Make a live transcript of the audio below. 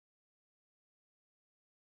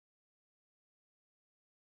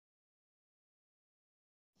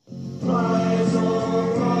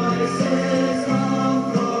voices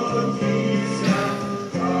of Rhodesia,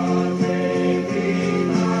 God may be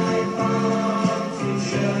thy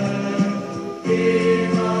foundation.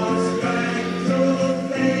 Give us strength to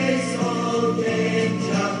face all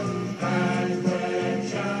danger, and when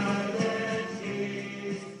challenge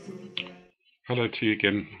is to bear. Hello to you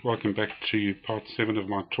again. Welcome back to part 7 of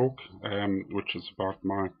my talk, which is about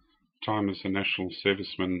my time as a national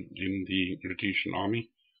serviceman in the Rhodesian Army,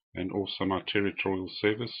 and also my territorial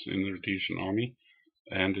service in the Rhodesian Army.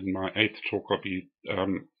 And in my 8th talk, I'll be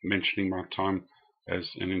mentioning my time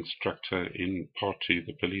as an instructor in Part 2,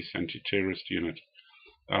 the Police Anti-Terrorist Unit.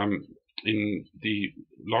 In the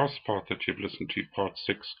last part that you've listened to, Part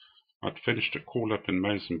 6, I'd finished a call-up in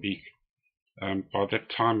Mozambique. By that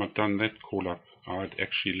time I'd done that call-up, I'd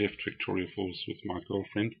actually left Victoria Falls with my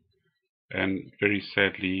girlfriend, and very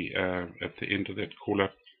sadly at the end of that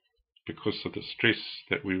call-up, because of the stress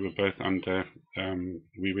that we were both under,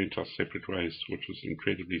 we went our separate ways, which was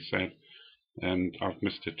incredibly sad, and I've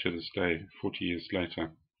missed it to this day, 40 years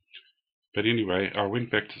later. But anyway, I went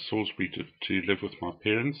back to Salisbury to live with my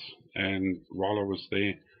parents, and while I was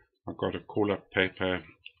there, I got a call-up paper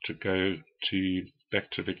to go back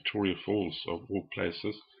to Victoria Falls, of all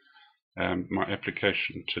places. My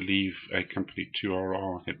application to leave A Company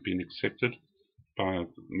 2RR had been accepted by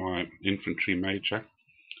my infantry major,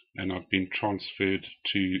 and I've been transferred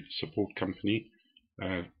to support company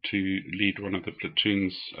to lead one of the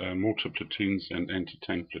platoons, mortar platoons and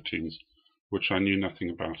anti-tank platoons, which I knew nothing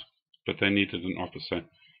about, but they needed an officer.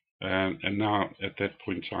 And now at that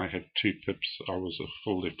point I had 2 pips. I was a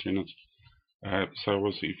full lieutenant, so I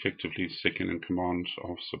was effectively second in command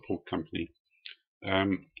of support company.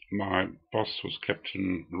 My boss was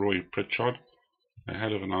Captain Roy Pritchard, a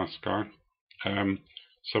hell of a nice guy.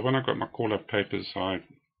 So when I got my call-up papers, I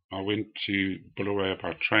went to Bulawayo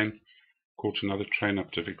by train, caught another train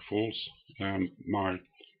up to Vic Falls. My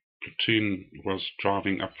platoon was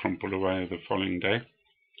driving up from Bulawayo the following day,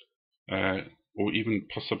 or even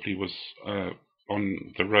possibly was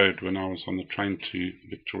on the road when I was on the train to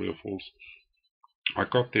Victoria Falls. I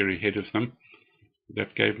got there ahead of them.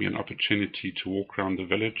 That gave me an opportunity to walk around the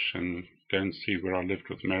village and go and see where I lived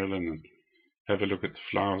with Marilyn and have a look at the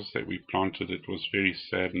flowers that we planted. It was very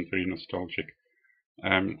sad and very nostalgic.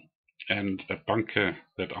 And a bunker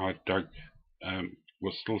that I dug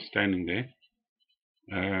was still standing there.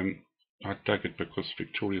 I dug it because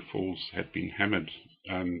Victoria Falls had been hammered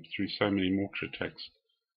through so many mortar attacks,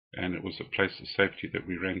 and it was a place of safety that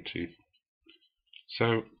we ran to.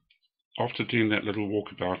 So after doing that little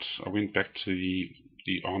walkabout, I went back to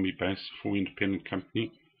the army base for Independent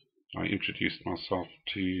Company. I introduced myself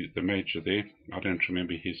to the major there. I don't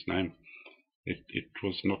remember his name. It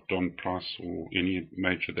was not Don Price or any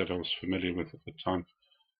major that I was familiar with at the time.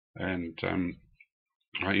 And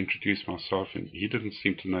I introduced myself, and he didn't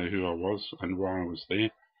seem to know who I was and why I was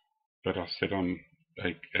there. But I said I'm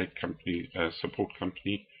a support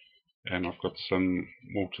company, and I've got some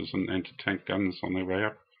mortars and anti-tank guns on their way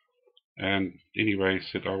up. And anyway, he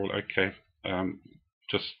said, oh, well, okay,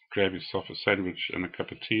 just grab yourself a sandwich and a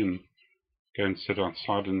cup of tea and go and sit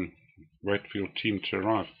outside and wait for your team to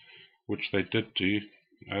arrive, which they did do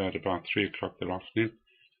at about 3 o'clock that afternoon.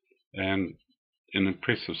 And an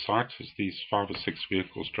impressive sight as these 5 or 6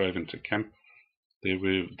 vehicles drove into camp. There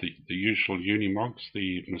were the usual Unimogs,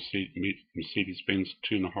 the Mercedes-Benz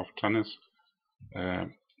 2.5 tonners,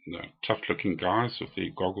 tough-looking guys with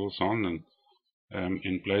their goggles on, and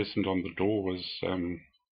emblazoned on the door was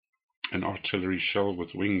an artillery shell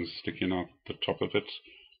with wings sticking out the top of it,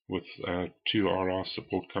 with 2RR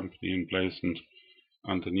support company emblazoned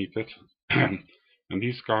underneath it. And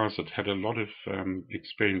these guys had had a lot of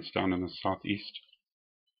experience down in the southeast,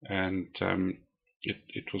 and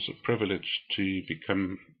it was a privilege to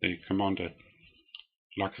become a commander.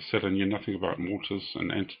 Like I said, I knew nothing about mortars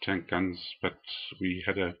and anti-tank guns, but we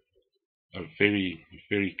had a very,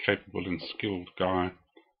 very capable and skilled guy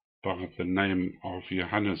by the name of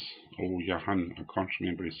Johannes, or Johan, I can't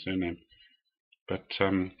remember his surname. But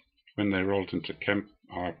when they rolled into camp,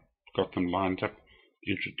 I got them lined up,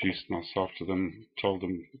 introduced myself to them, told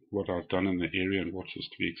them what I'd done in the area and what was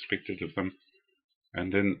to be expected of them.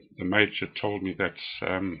 And then the major told me that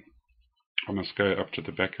I must go up to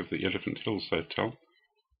the back of the Elephant Hills Hotel,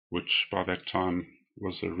 which by that time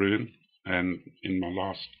was a ruin. And in my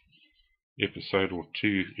last episode or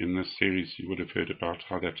 2 in this series, you would have heard about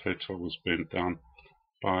how that hotel was burnt down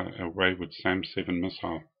by a wayward SAM-7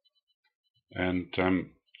 missile. And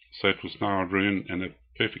so it was now a ruin and a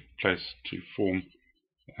perfect place to form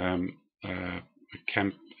a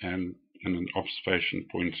camp and an observation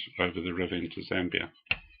point over the river into Zambia.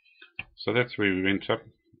 So that's where we went up,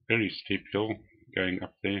 very steep hill going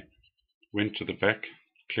up there, went to the back,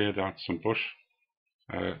 cleared out some bush,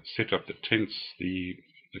 set up the tents, the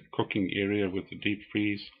cooking area with the deep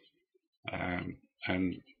freeze, and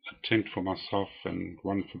a tent for myself and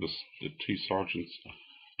one for the two sergeants,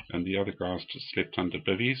 and the other guys just slept under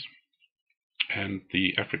bivvies. And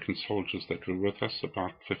the African soldiers that were with us,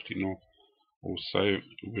 about 50 or so,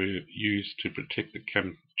 were used to protect the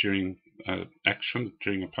camp during action,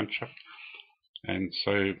 during a punch-up. And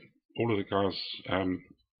so all of the guys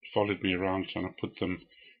followed me around, and I put them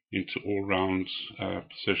into all-round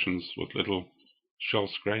positions with little shell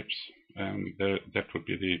scrapes. That would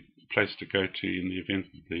be the place to go to in the event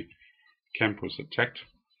that the camp was attacked.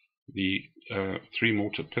 The 3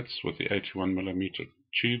 mortar pits with the 81mm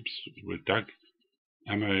tubes were dug,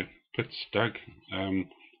 ammo pits dug.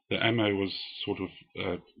 The ammo was sort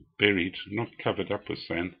of buried, not covered up with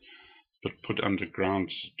sand, but put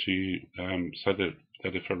underground to so that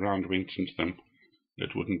if a round went into them,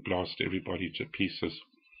 it wouldn't blast everybody to pieces.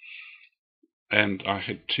 And I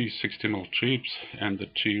had 2 60mm tubes and the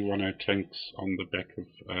 2 10 tanks on the back of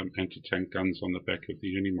anti-tank guns on the back of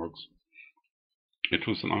the Unimogs. It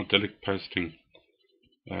was an idyllic posting.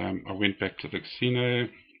 I went back to the casino,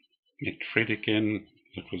 met Fred again.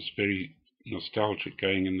 It was very nostalgic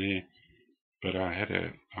going in there, but I had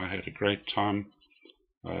a great time.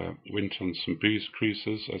 Went on some booze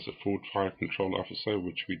cruises as a forward fire control officer,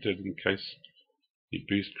 which we did in case the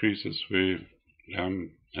booze cruisers were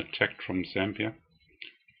attacked from Zambia.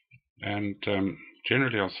 And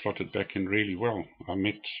generally I slotted back in really well. I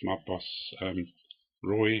met my boss,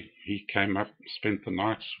 Roy. He came up, spent the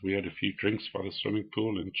night. We had a few drinks by the swimming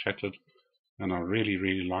pool and chatted, and I really,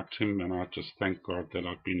 really liked him, and I just thank God that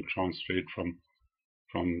I'd been transferred from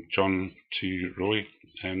John to Roy,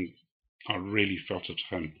 and I really felt at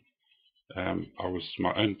home. I was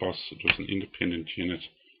my own boss. It was an independent unit.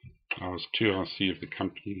 I was 2RC of the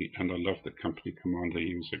company, and I loved the company commander.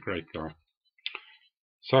 He was a great guy.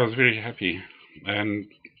 So I was very happy, and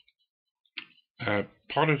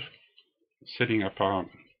part of setting up our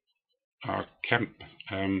camp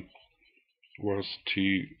was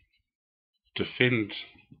to defend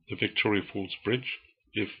the Victoria Falls Bridge.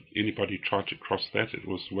 If anybody tried to cross that, it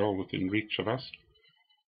was well within reach of us.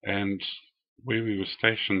 And where we were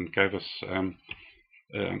stationed gave us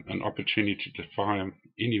an opportunity to fire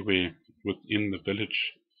anywhere within the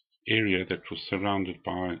village area that was surrounded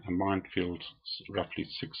by a minefield roughly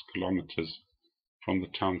 6 kilometers from the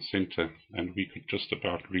town centre, and we could just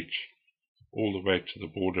about reach all the way to the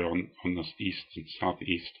border on the east and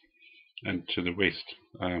southeast and to the west,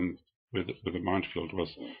 where the minefield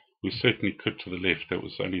was. We certainly could to the left. That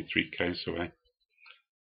was only 3 k's away.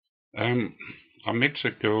 I met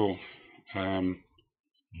a girl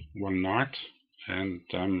one night, and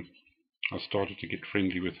I started to get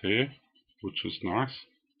friendly with her, which was nice.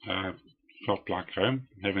 Felt like home,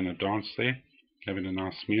 having a dance there, having a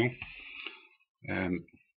nice meal. And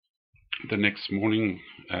the next morning,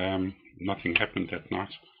 nothing happened that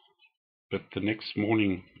night, but the next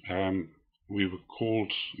morning we were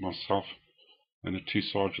called, myself and the 2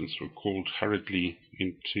 sergeants were called hurriedly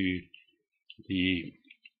into the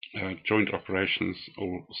joint operations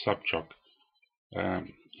or sub-JOC.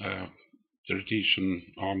 The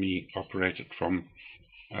Rhodesian Army operated from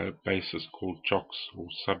bases called JOCs or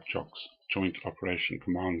sub-JOCs, Joint Operation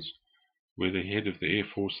Commands, where the head of the Air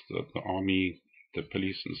Force, the Army, the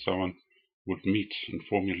police and so on would meet and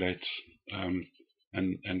formulate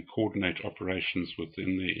and coordinate operations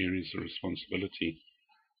within their areas of responsibility.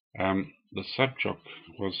 The sub-JOC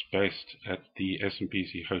was based at the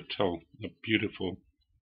Zambezi Hotel, a beautiful,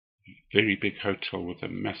 very big hotel with a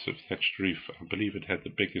massive thatched roof. I believe it had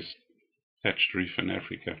the biggest thatched roof in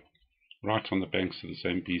Africa, right on the banks of the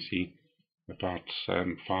Zambezi, about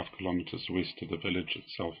 5 kilometers west of the village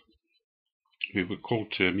itself. We were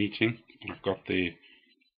called to a meeting. I got there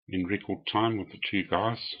in record time with the 2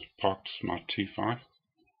 guys, parked my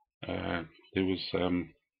 2.5. There was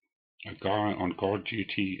a guy on guard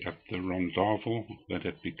duty at the rondavel that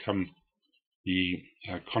had become the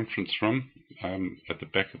conference room. At the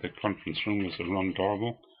back of the conference room was a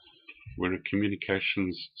rondavel where a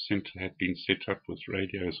communications center had been set up with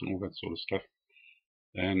radios and all that sort of stuff.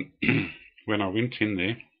 And when I went in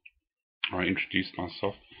there, I introduced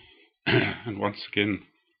myself, and once again,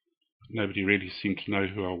 nobody really seemed to know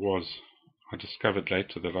who I was. I discovered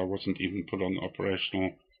later that I wasn't even put on the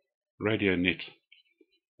operational radio net.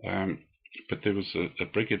 But there was a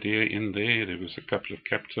brigadier in there was a couple of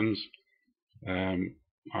captains, and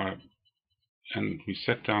we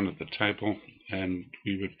sat down at the table, and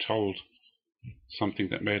we were told something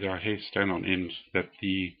that made our hair stand on end, that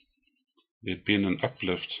the there'd been an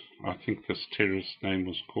uplift. I think this terrorist's name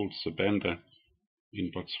was called Sabanda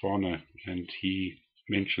in Botswana, and he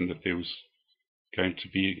mentioned that there was going to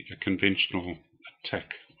be a conventional attack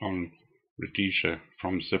on Rhodesia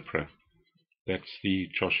from ZIPRA. That's the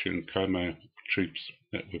Joshua and Como troops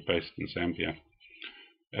that were based in Zambia.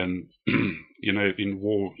 And, in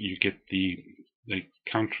war you get the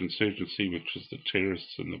counterinsurgency, which is the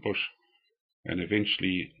terrorists in the bush, and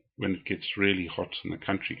eventually when it gets really hot and the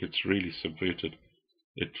country gets really subverted,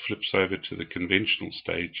 it flips over to the conventional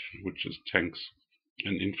stage, which is tanks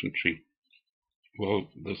and infantry. Well,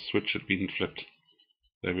 the switch had been flipped.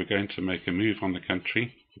 They were going to make a move on the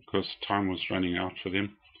country because time was running out for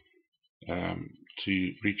them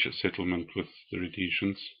to reach a settlement with the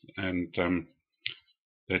Rhodesians, and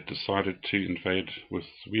they decided to invade with,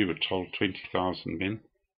 we were told, 20,000 men,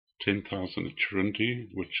 10,000 at Chirundu,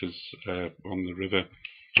 which is on the river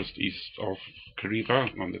just east of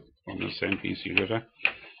Kariba, on the Zambezi River,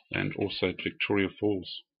 and also at Victoria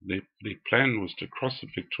Falls. Their plan was to cross at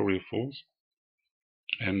Victoria Falls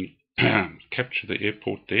and capture the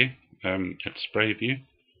airport there at Sprayview,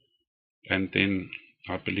 and then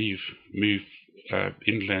I believe move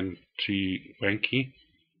inland to Wankie,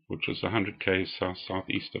 which was 100 km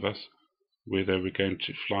southeast of us, where they were going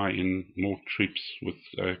to fly in more troops with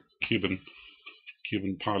Cuban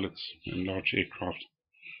pilots and large aircraft.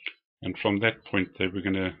 And from that point they were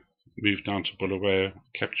going to move down to Bulawayo,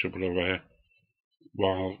 capture Bulawayo,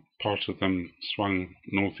 while part of them swung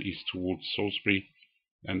northeast towards Salisbury,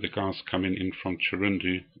 and the guys coming in from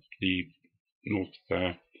Chirundu, the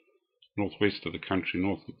northwest of the country,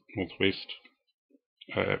 northwest,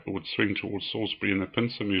 would swing towards Salisbury in the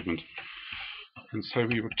pincer movement. And so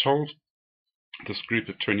we were told this group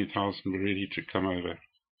of 20,000 were ready to come over,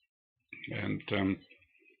 and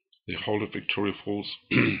the whole of Victoria Falls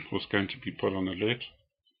was going to be put on alert.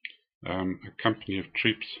 A company of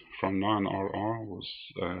troops from 9RR was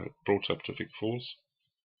brought up to Vic Falls.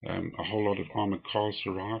 A whole lot of armoured cars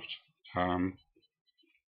arrived,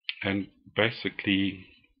 and basically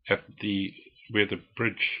where the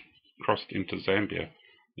bridge crossed into Zambia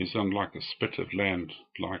is on like a spit of land,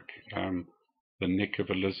 like the neck of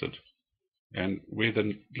a lizard. And where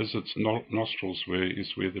the lizard's nostrils were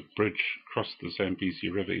is where the bridge crossed the Zambezi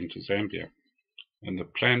River into Zambia. And the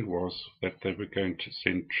plan was that they were going to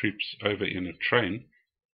send troops over in a train,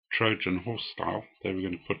 Trojan horse style. They were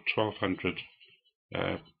going to put 1,200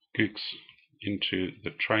 gooks into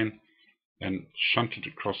the train and shunt it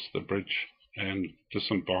across the bridge and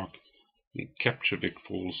disembark and capture Vic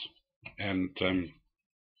Falls. And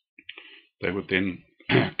they would then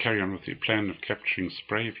carry on with their plan of capturing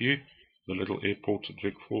Sprayview, the little airport at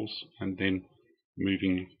Vic Falls, and then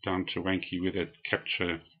moving down to Wankie, where they'd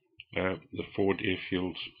capture the Ford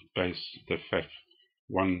Airfield base, the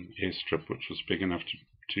FAF-1 airstrip, which was big enough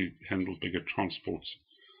to handle bigger transports.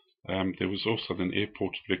 There was also an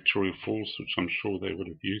airport at Victoria Falls, which I'm sure they would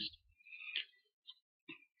have used.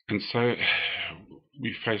 And so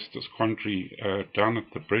we faced this quandary down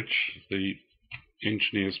at the bridge. The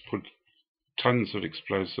engineers put tons of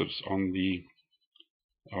explosives on the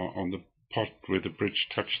part where the bridge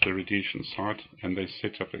touched the Rhodesian side, and they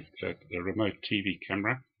set up a remote TV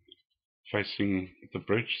camera facing the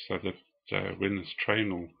bridge so that when this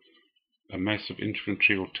train or a massive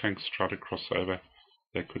infantry or tanks tried to cross over,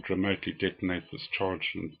 they could remotely detonate this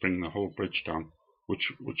charge and bring the whole bridge down,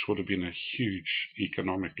 which would have been a huge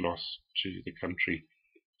economic loss to the country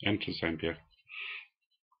and to Zambia.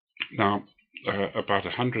 Now, about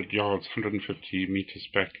 100 yards, 150 meters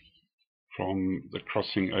back from the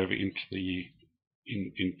crossing over into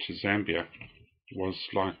Zambia was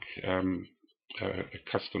like a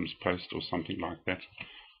customs post or something like that.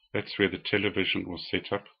 That's where the television was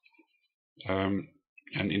set up.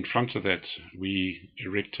 And in front of that, we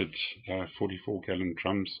erected 44-gallon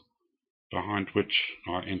drums, behind which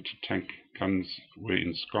our anti-tank guns were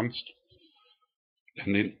ensconced.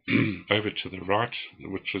 And then over to the right,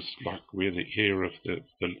 which is like where the ear of the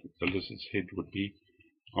lizard's head would be,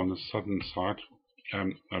 on the southern side,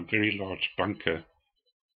 a very large bunker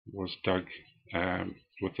was dug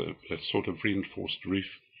with a sort of reinforced roof,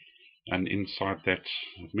 and inside that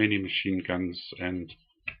many machine guns and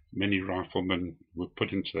many riflemen were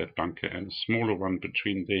put into that bunker, and a smaller one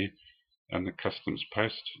between there and the customs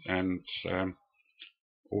post, and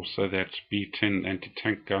also that B-10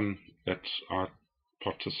 anti-tank gun that I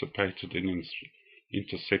participated in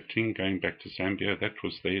intercepting going back to Zambia. That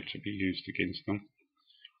was there to be used against them.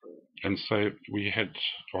 And so we had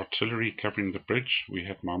artillery covering the bridge, we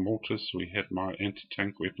had my mortars, we had my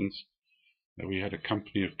anti-tank weapons, we had a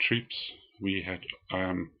company of troops, we had,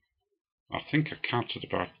 I think I counted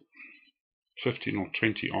about 15 or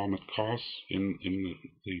 20 armoured cars in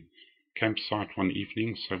the campsite one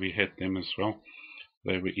evening, so we had them as well.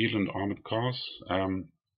 They were Eland armoured cars,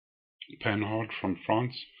 Panhard from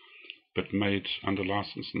France, but made under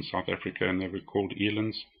license in South Africa, and they were called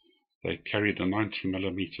Elands. They carried a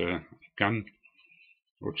 90mm gun,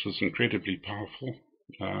 which was incredibly powerful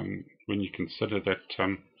when you consider that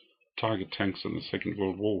Tiger tanks in the Second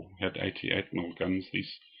World War had 88mm guns.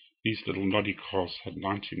 These little noddy cars had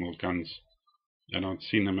 90mm guns, and I'd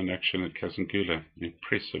seen them in action at Kazangula.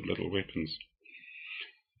 Impressive little weapons.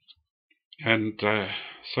 And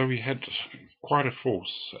so we had quite a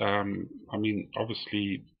force. I mean,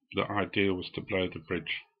 obviously the idea was to blow the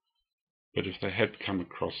bridge, but if they had come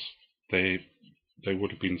across, they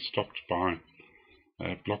would have been stopped by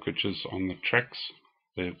blockages on the tracks.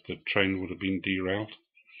 The train would have been derailed.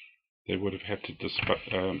 They would have had to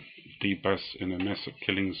debus in a massive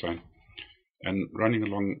killing zone. And running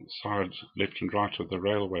alongside left and right of the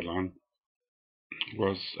railway line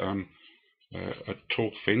was a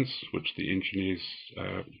tall fence, which the engineers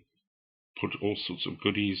put all sorts of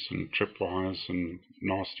goodies and tripwires and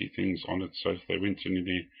nasty things on it, so if they went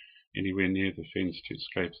anywhere near the fence to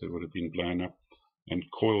escape, they would have been blown up, and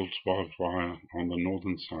coiled barbed wire on the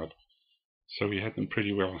northern side. So we had them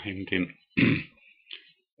pretty well hemmed in.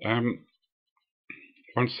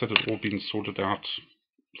 Once that had all been sorted out,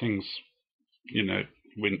 things,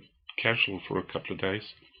 went casual for a couple of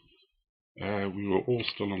days. We were all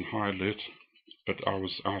still on high alert, but I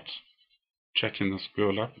was out chatting this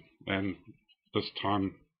girl up, and this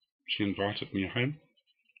time she invited me home,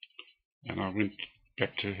 and I went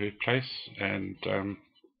back to her place, and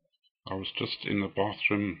I was just in the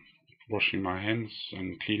bathroom washing my hands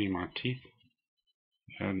and cleaning my teeth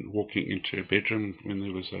and walking into her bedroom when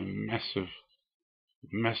there was a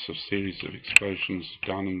massive series of explosions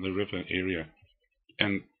down in the river area,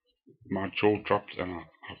 and my jaw dropped, and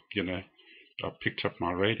I picked up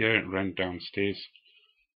my radio and ran downstairs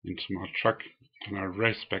into my truck, and I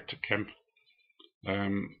raced back to camp.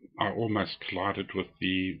 I almost collided with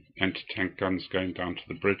the anti-tank guns going down to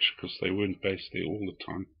the bridge because they weren't based there all the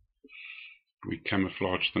time. We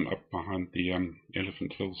camouflaged them up behind the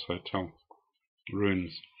Elephant Hills Hotel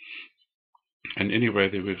ruins. And anyway,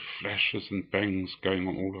 there were flashes and bangs going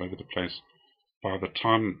on all over the place. By the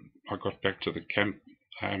time I got back to the camp,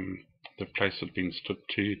 the place had been stood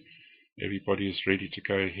to. Everybody is ready to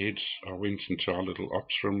go ahead. I went into our little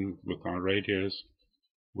ops room with our radios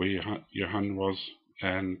where Johan was,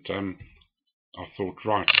 and I thought,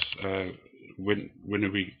 right, when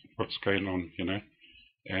are we, what's going on,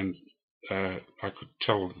 and I could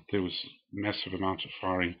tell that there was a massive amount of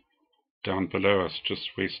firing down below us,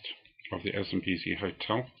 just west of the Azambezi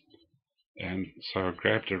Hotel, and so I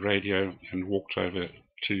grabbed a radio and walked over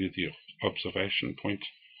to the observation point,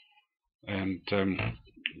 and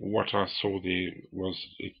what I saw there was,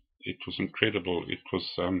 it was incredible. It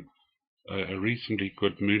was a reasonably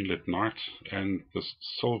good moonlit night, and the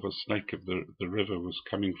silver snake of the river was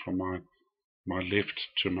coming from my left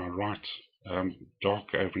to my right,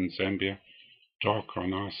 dark over in Zambia, dark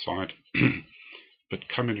on our side, but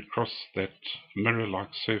coming across that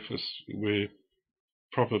mirror-like surface were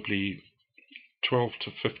probably 12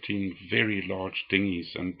 to 15 very large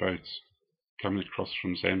dinghies and boats coming across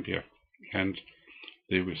from Zambia, and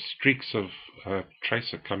there were streaks of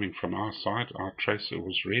tracer coming from our side. Our tracer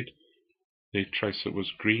was red, their tracer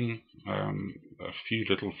was green. A few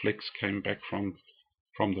little flecks came back from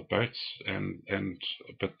the boats,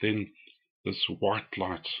 but then this white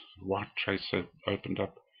tracer opened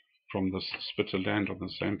up from the spit of land on the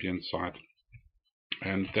Zambian side,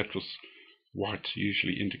 and that was white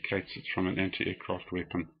usually indicates it's from an anti-aircraft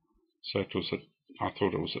weapon. So it was I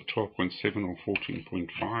thought it was a 12.7 or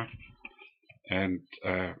 14.5, and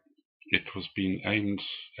it was being aimed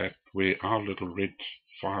at where our little red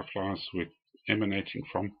fireflies were emanating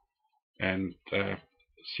from, and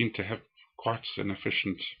seemed to have quite an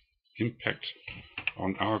efficient impact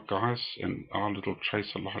on our guys, and our little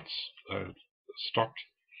tracer lights stopped.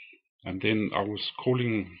 And then I was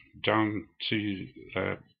calling down to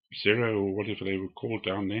Zero, or whatever they were called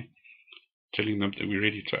down there, telling them that we're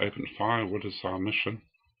ready to open fire, what is our mission.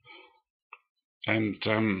 And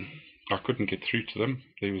I couldn't get through to them.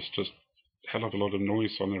 There was just a hell of a lot of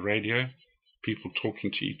noise on the radio, people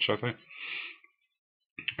talking to each other,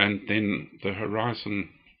 and then the horizon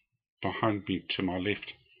behind me to my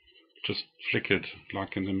left just flickered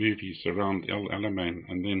like in the movies around El Alamein,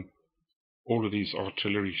 and then all of these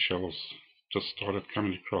artillery shells just started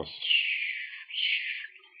coming across.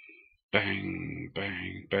 Bang,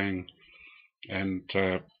 bang, bang. And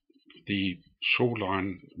the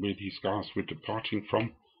shoreline where these guys were departing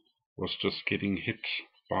from was just getting hit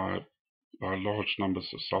by large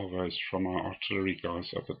numbers of salvos from our artillery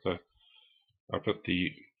guys up at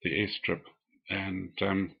the airstrip. And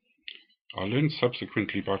I learned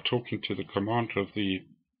subsequently by talking to the commander of the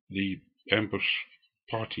ambush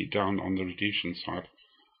party down on the Rhodesian side.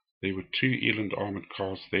 There were 2 Eland armoured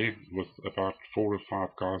cars there with about 4 or 5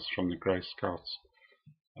 guys from the Grey Scouts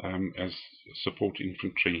as support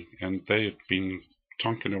infantry, and they had been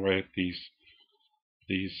tonking away at these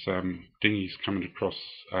dinghies coming across.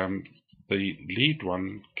 The lead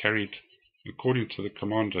one carried, according to the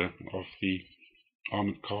commander of the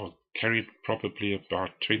armoured car, carried probably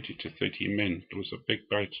about 20 to 30 men. It was a big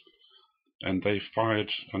boat, and they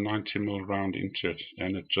fired a 90mm round into it,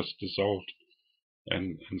 and it just dissolved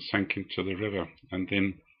and sank into the river. And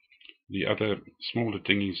then the other smaller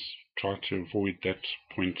dinghies tried to avoid that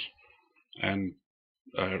point and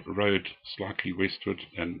rowed slightly westward,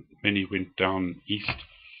 and many went down east,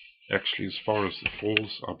 actually as far as the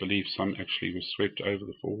falls. I believe some actually were swept over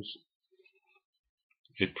the falls.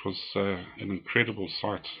 It was an incredible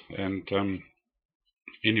sight, and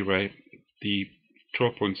anyway, the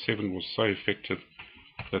 12.7 was so effective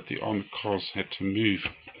that the armoured cars had to move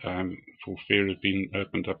for fear of being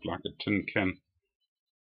opened up like a tin can.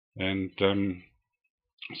 And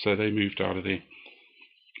so they moved out of there.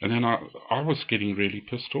 And then I was getting really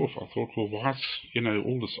pissed off. I thought, well, why is,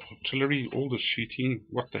 all this artillery, all this shooting,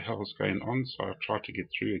 what the hell is going on? So I tried to get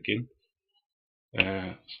through again.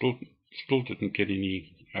 Still didn't get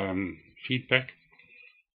any feedback.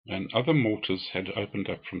 And other mortars had opened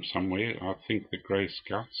up from somewhere. I think the Grey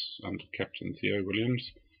Scouts under Captain Theo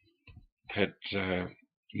Williams had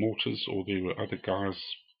mortars, or there were other guys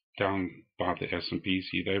down by the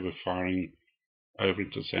Zambezi. They were firing over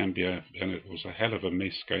into Zambia, and it was a hell of a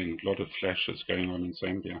mess going, a lot of flashes going on in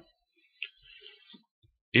Zambia.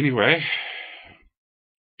 Anyway,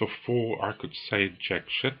 before I could say jack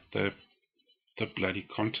shit, the bloody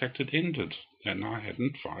contact had ended, and I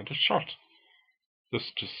hadn't fired a shot.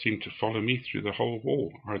 This just seemed to follow me through the whole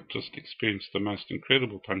war. I had just experienced the most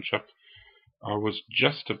incredible punch-up. I was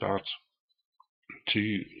just about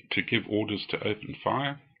to give orders to open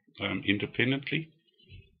fire independently.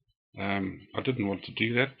 I didn't want to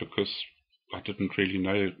do that because I didn't really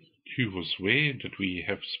know who was where. Did we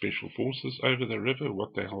have special forces over the river?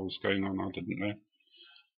 What the hell was going on? I didn't know.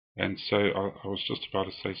 And so I was just about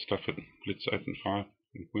to say, stuff it, let's open fire,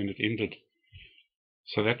 when it ended.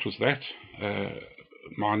 So that was that.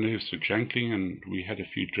 My nerves were jangling, and we had a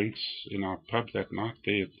few drinks in our pub that night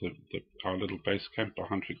there at our little base camp by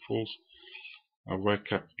Huntwick Falls. I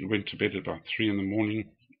woke up, went to bed at about 3 in the morning.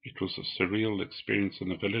 It was a surreal experience in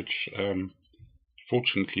the village.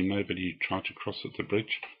 Fortunately, nobody tried to cross at the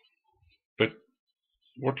bridge. But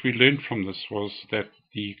what we learned from this was that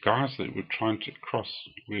the guys that were trying to cross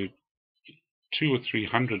were 200 or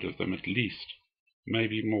 300 of them at least,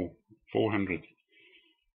 maybe more, 400.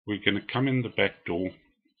 We're going to come in the back door,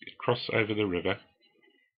 cross over the river,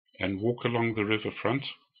 and walk along the riverfront,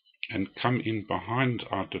 and come in behind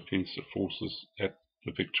our defensive forces at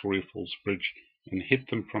the Victoria Falls Bridge and hit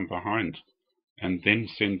them from behind, and then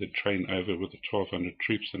send the train over with the 1,200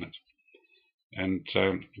 troops in it. And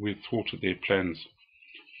we thwarted their plans.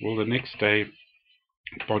 Well, the next day,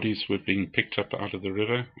 bodies were being picked up out of the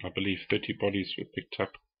river. I believe 30 bodies were picked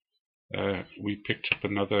up. We picked up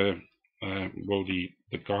another,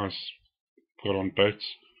 the guys got on boats,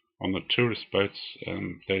 on the tourist boats.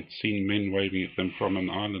 They'd seen men waving at them from an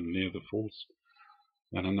island near the falls,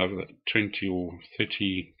 and another 20 or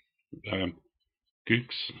 30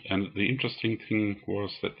 gooks. And the interesting thing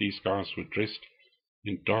was that these guys were dressed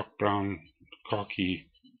in dark brown khaki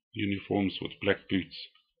uniforms with black boots.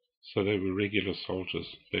 So they were regular soldiers.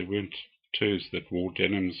 They weren't tours that wore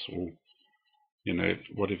denims or,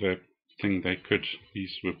 whatever thing they could.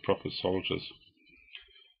 These were proper soldiers.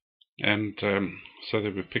 And so they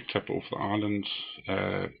were picked up off the island,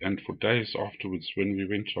 and for days afterwards, when we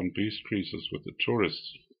went on booze cruises with the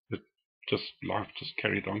tourists, life just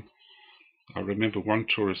carried on. I remember one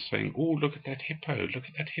tourist saying, "Oh, look at that hippo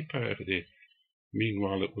over there."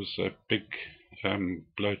 Meanwhile, it was a big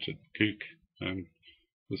bloated gook.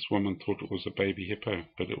 This woman thought it was a baby hippo,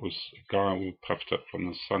 but it was a guy all puffed up from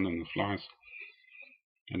the sun and the flies.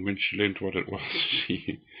 And when she learned what it was,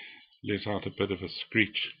 she let out a bit of a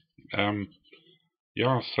screech.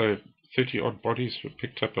 So 30 odd bodies were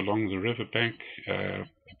picked up along the riverbank.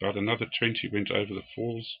 About another 20 went over the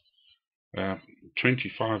falls.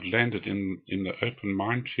 25 landed in the open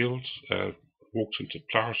minefield, walked into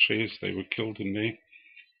plowshares. They were killed in there.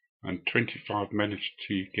 And 25 managed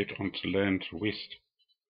to get onto land west.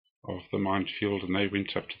 of the minefield, and they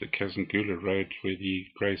went up to the Kazangula Road where the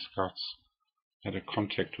Grey Scouts had a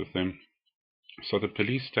contact with them. So the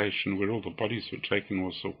police station where all the bodies were taken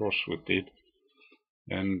was awash with dead.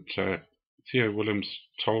 And Theo Williams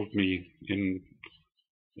told me in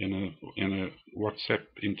a WhatsApp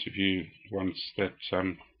interview once that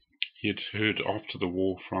he had heard after the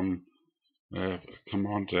war from a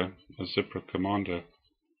ZIPRA commander,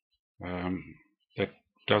 that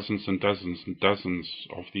dozens and dozens and dozens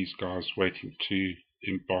of these guys waiting to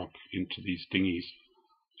embark into these dinghies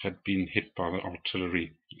had been hit by the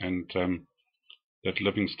artillery, and that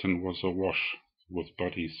Livingston was awash with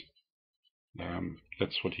bodies.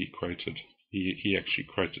 That's what he quoted. He actually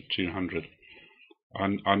quoted 200.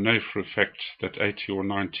 I know for a fact that 80 or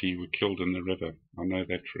 90 were killed in the river. I know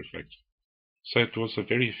that for a fact. So it was a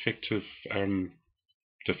very effective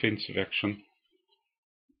defensive action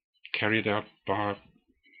carried out by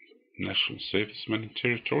national servicemen and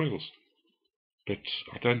territorials. But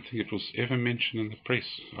I don't think it was ever mentioned in the press.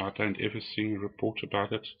 I don't ever see a report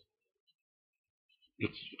about it.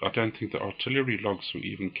 I don't think the artillery logs were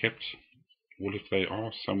even kept. Well, if they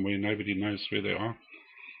are somewhere, nobody knows where they are.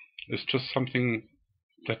 It's just something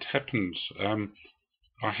that happened.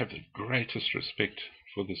 I have the greatest respect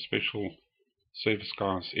for the special service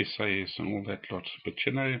guys, SAS and all that lot. But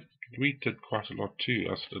you know, we did quite a lot too,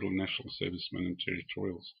 us little national servicemen and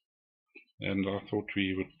territorials. And I thought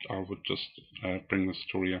I would just bring the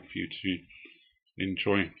story up for you to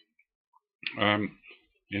enjoy.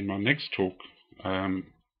 In my next talk, I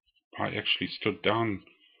actually stood down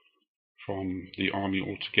from the army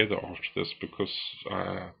altogether after this, because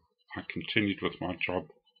I continued with my job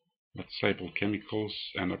at Sable Chemicals,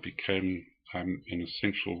 and I became an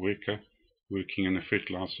essential worker working in a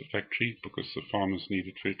fertilizer factory because the farmers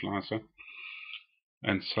needed fertilizer.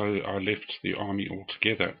 And so I left the army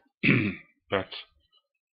altogether. But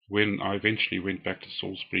when I eventually went back to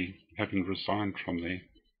Salisbury, having resigned from there,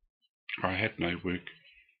 I had no work.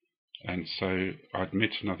 And so I'd met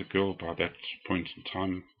another girl by that point in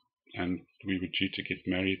time, and we were due to get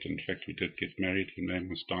married. In fact, we did get married. Her name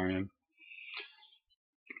was Diane.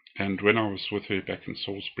 And when I was with her back in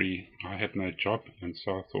Salisbury, I had no job, and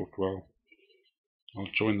so I thought, well, I'll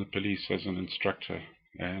join the police as an instructor.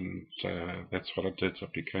 And that's what I did. I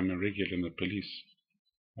became a regular in the police.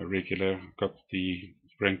 Got the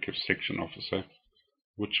rank of section officer,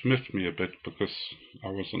 which miffed me a bit because I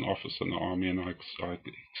was an officer in the army and I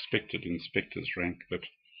expected inspector's rank, but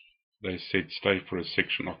they said stay for a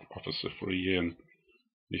section officer for a year, and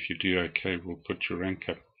if you do okay, we'll put your rank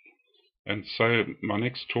up. And so my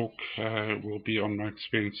next talk will be on my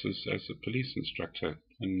experiences as a police instructor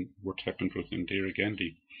and what happened with Indira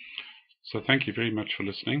Gandhi. So thank you very much for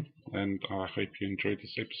listening, and I hope you enjoyed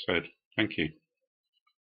this episode. Thank you.